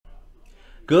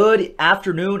Good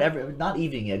afternoon, not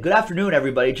evening yet. Good afternoon,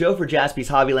 everybody. Joe for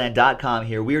JaspysHobbyland.com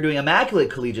here. We are doing Immaculate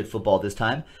Collegiate Football this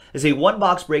time. It's a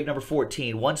one-box break number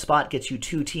 14. One spot gets you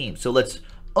two teams. So let's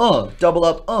double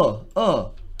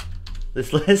up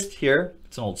this list here.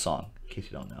 It's an old song, in case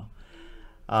you don't know.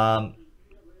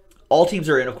 All teams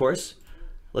are in, of course.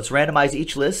 Let's randomize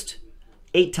each list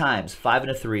 8 times, 5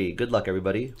 and a 3. Good luck,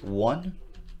 everybody. 1,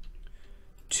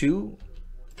 2,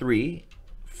 3,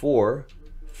 4,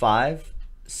 5,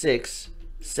 6,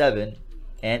 7,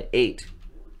 and 8.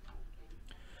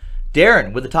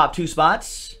 Darren with the top 2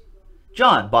 spots.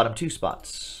 John, bottom 2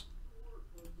 spots.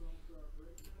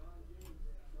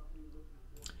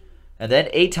 And then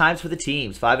 8 times for the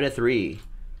teams. 5 and a 3.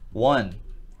 1,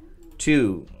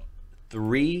 2,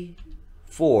 3,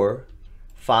 4,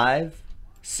 5,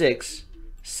 6,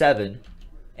 7,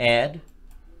 and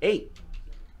 8.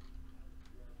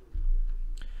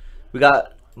 We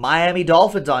got Miami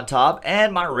Dolphins on top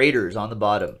and my Raiders on the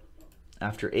bottom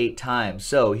after 8 times.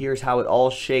 So here's how it all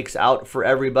shakes out for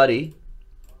everybody.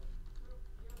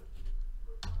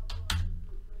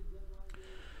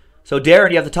 So Darren,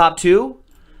 you have the top 2.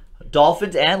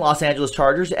 Dolphins and Los Angeles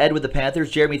Chargers. Ed with the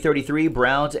Panthers. Jeremy 33,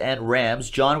 Browns and Rams.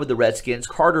 John with the Redskins.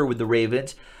 Carter with the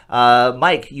Ravens.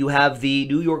 Mike, you have the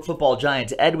New York Football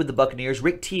Giants. Ed with the Buccaneers.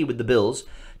 Rick T with the Bills.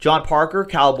 John Parker,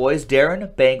 Cowboys.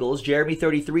 Darren, Bengals. Jeremy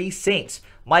 33, Saints.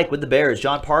 Mike with the Bears.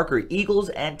 John Parker, Eagles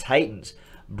and Titans.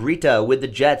 Brita with the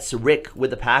Jets. Rick with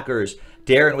the Packers.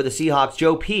 Darren with the Seahawks.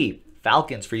 Joe P,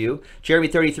 Falcons for you. Jeremy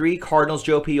 33, Cardinals.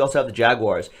 Joe P, you also have the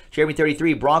Jaguars. Jeremy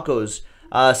 33, Broncos.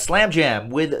 Slam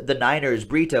Jam with the Niners.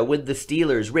 Brita with the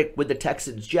Steelers. Rick with the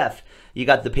Texans. Jeff, you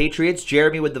got the Patriots.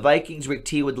 Jeremy with the Vikings. Rick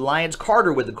T with the Lions.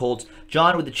 Carter with the Colts.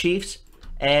 John with the Chiefs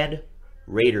and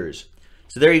Raiders.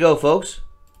 So there you go, folks.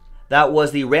 That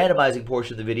was the randomizing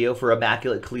portion of the video for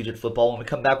Immaculate Collegiate Football. When we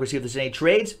come back, we'll see if there's any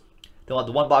trades. Then we'll have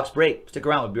the one-box break. Stick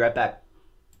around. We'll be right back.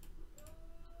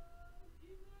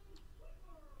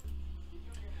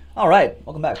 All right.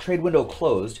 Welcome back. Trade window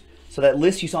closed. So that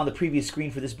list you saw on the previous screen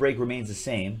for this break remains the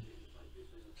same.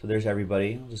 So there's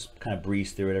everybody. I'll just kind of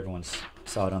breeze through it. Everyone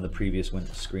saw it on the previous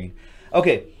screen.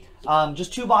 Okay.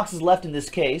 Just 2 boxes left in this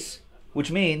case,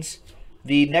 which means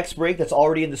the next break that's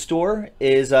already in the store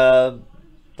is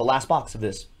the last box of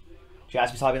this.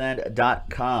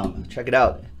 JaspysHobbyland.com. Check it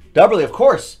out. Doubly, of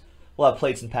course, we'll have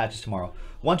plates and patches tomorrow.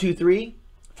 1, 2, 3,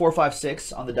 4, 5,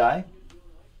 6 on the die.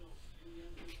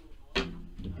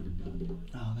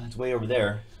 Oh, that's way over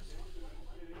there.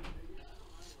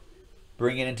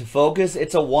 Bring it into focus.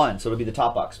 It's a 1, so it'll be the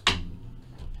top box.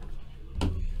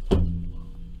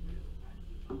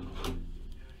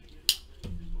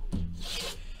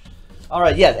 All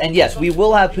right, yes, and yes, we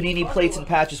will have Panini Plates and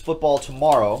Patches football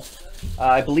tomorrow.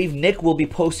 I believe Nick will be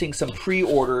posting some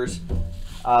pre-orders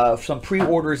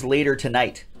later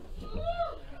tonight.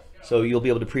 So you'll be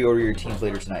able to pre-order your teams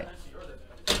later tonight.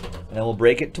 And then we'll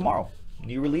break it tomorrow.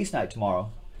 New release night tomorrow.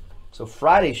 So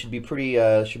Friday should be pretty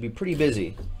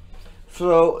busy.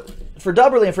 So for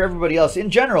Doubly and for everybody else, in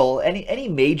general, any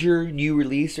major new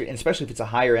release, or especially if it's a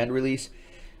higher end release,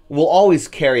 we'll always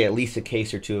carry at least a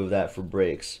case or 2 of that for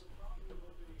breaks.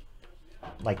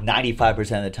 Like 95%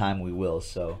 of the time we will.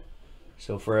 So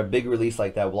for a big release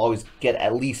like that, we'll always get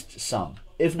at least some,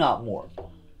 if not more.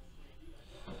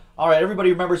 All right, everybody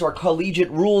remembers our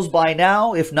collegiate rules by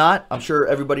now. If not, I'm sure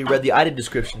everybody read the item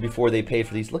description before they paid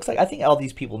for these. Looks like, I think all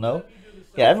these people know.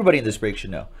 Yeah, everybody in this break should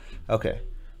know. Okay.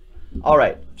 All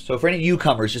right, so for any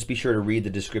newcomers, just be sure to read the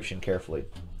description carefully.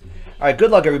 All right, good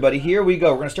luck, everybody. Here we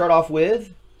go. We're going to start off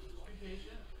with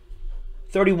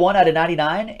 31 out of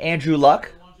 99, Andrew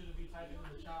Luck.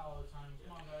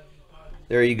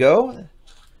 There you go.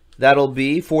 That'll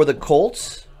be for the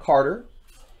Colts, Carter.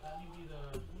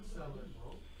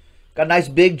 Got a nice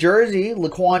big jersey,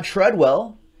 Laquan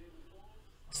Treadwell.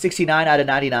 69 out of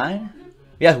 99.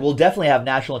 Yeah, we'll definitely have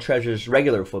National Treasures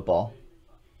regular football.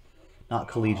 Not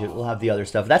collegiate. We'll have the other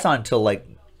stuff. That's not until like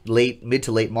mid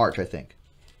to late March, I think.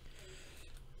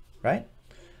 Right?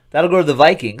 That'll go to the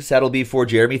Vikings. That'll be for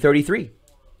Jeremy 33.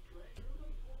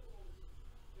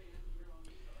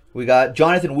 We got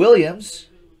Jonathan Williams,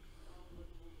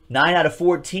 9 out of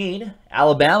 14,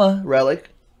 Alabama relic.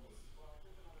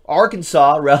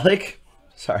 Arkansas relic.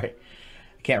 Sorry,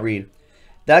 I can't read.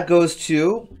 That goes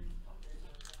to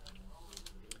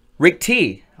Rick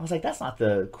T. I was like, that's not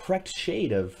the correct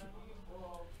shade of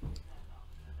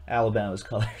Alabama's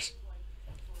colors.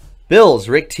 Bills,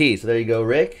 Rick T. So there you go,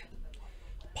 Rick.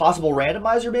 Possible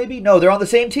randomizer, maybe? No, they're on the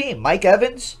same team. Mike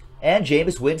Evans and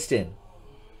Jameis Winston.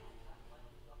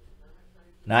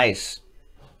 Nice.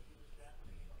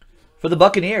 For the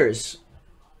Buccaneers,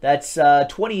 that's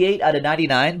 28 out of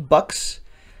 99. Bucks.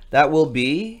 That will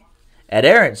be Ed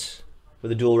Aarons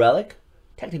with a dual relic.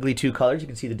 Technically 2 colors. You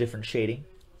can see the different shading.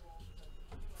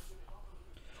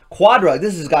 Quadra.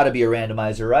 This has got to be a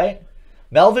randomizer, right?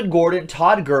 Melvin Gordon,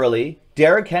 Todd Gurley,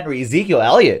 Derrick Henry, Ezekiel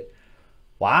Elliott.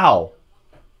 Wow.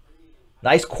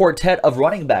 Nice quartet of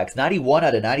running backs. 91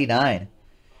 out of 99.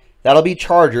 That'll be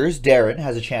Chargers. Darren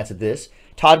has a chance at this.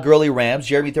 Todd Gurley, Rams.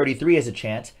 Jeremy 33 has a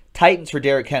chance. Titans for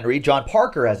Derrick Henry. John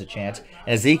Parker has a chance.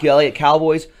 And Ezekiel Elliott,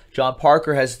 Cowboys. John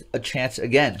Parker has a chance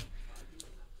again.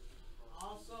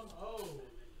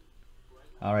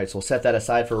 All right, so we'll set that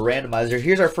aside for a randomizer.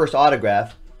 Here's our first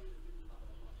autograph.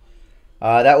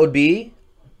 That would be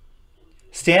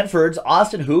Stanford's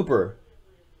Austin Hooper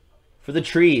for the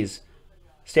Trees.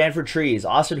 Stanford Trees.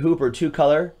 Austin Hooper,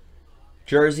 2-color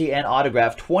jersey and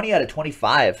autograph. 20 out of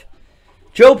 25.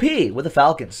 Joe P. with the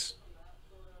Falcons.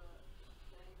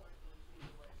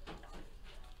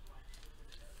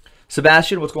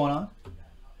 Sebastian, what's going on?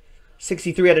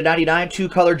 63 out of 99.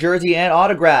 2-color jersey and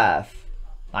autograph.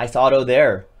 Nice auto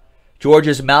there.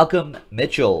 Georgia's Malcolm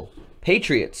Mitchell.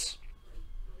 Patriots.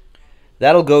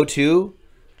 That'll go to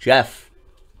Jeff.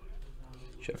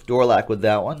 Jeff Dorlack with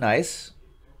that one. Nice.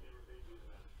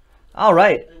 All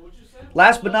right.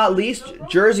 Last but not least,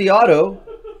 jersey auto.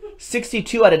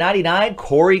 62 out of 99.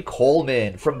 Corey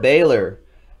Coleman from Baylor.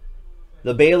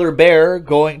 The Baylor Bear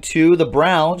going to the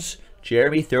Browns.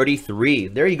 Jeremy 33.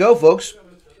 There you go, folks.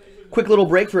 Quick little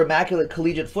break for Immaculate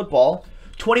Collegiate Football.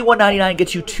 $21.99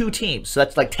 gets you 2 teams. So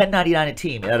that's like $10.99 a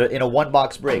team in a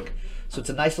 1-box break. So it's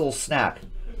a nice little snack.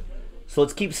 So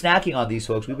let's keep snacking on these,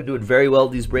 folks. We've been doing very well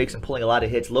with these breaks and pulling a lot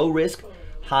of hits. Low risk,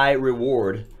 high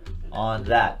reward on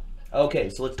that. Okay,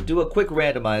 so let's do a quick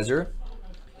randomizer.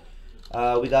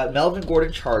 We got Melvin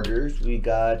Gordon, Chargers. We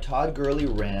got Todd Gurley,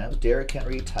 Rams. Derrick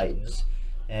Henry, Titans.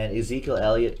 And Ezekiel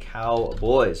Elliott,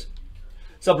 Cowboys.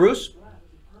 What's up, Bruce?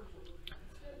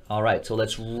 All right, so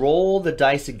let's roll the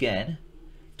dice again.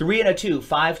 3 and a 2,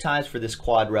 5 times for this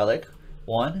quad relic.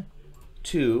 1,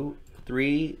 2,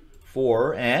 3,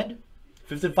 4, and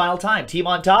 5th and final time. Team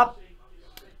on top,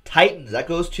 Titans. That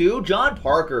goes to John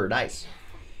Parker. Nice.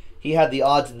 He had the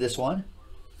odds in this one.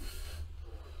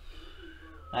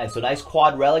 Nice. So nice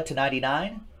quad relic to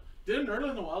 99. Didn't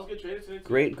Nerlens and Wiles get traded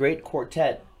today? Great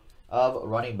quartet of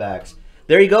running backs.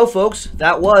 There you go, folks.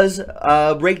 That was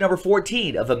break number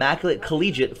 14 of Immaculate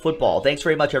Collegiate Football. Thanks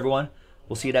very much, everyone.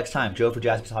 We'll see you next time. Joe for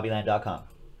JaspysHobbyland.com.